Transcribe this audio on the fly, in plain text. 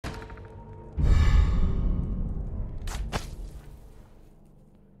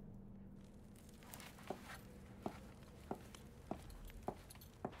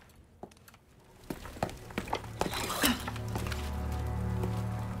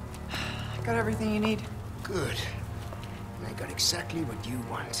Got everything you need. Good. I got exactly what you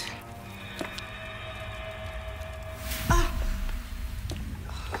want.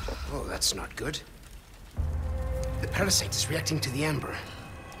 Oh, that's not good. The parasite is reacting to the amber.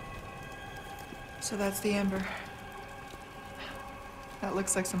 So that's the amber. That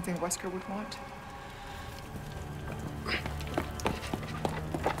looks like something Wesker would want.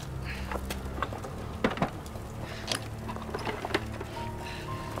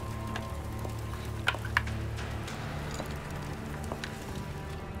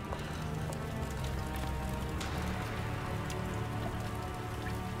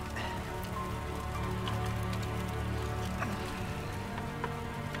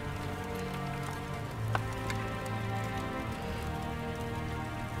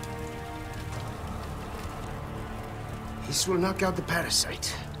 This will knock out the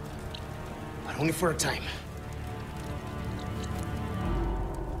parasite. But only for a time.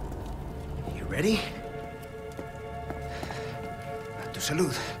 You ready? A tu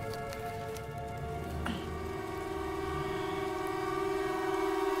salud.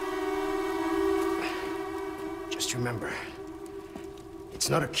 Just remember, it's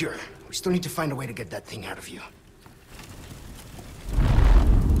not a cure. We still need to find a way to get that thing out of you.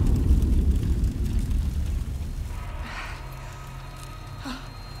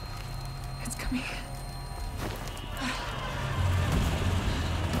 It's coming.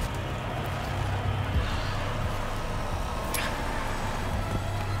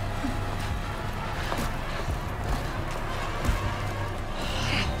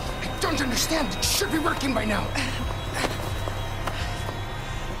 I don't understand. It should be working by now.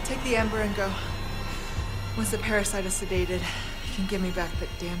 Take the amber and go. Once the parasite is sedated, you can give me back that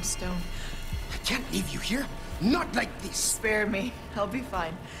damn stone. I can't leave you here. Not like this. Spare me. I'll be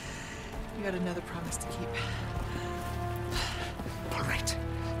fine. You got another promise to keep. All right.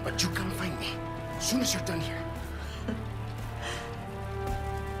 But you come find me as soon as you're done here.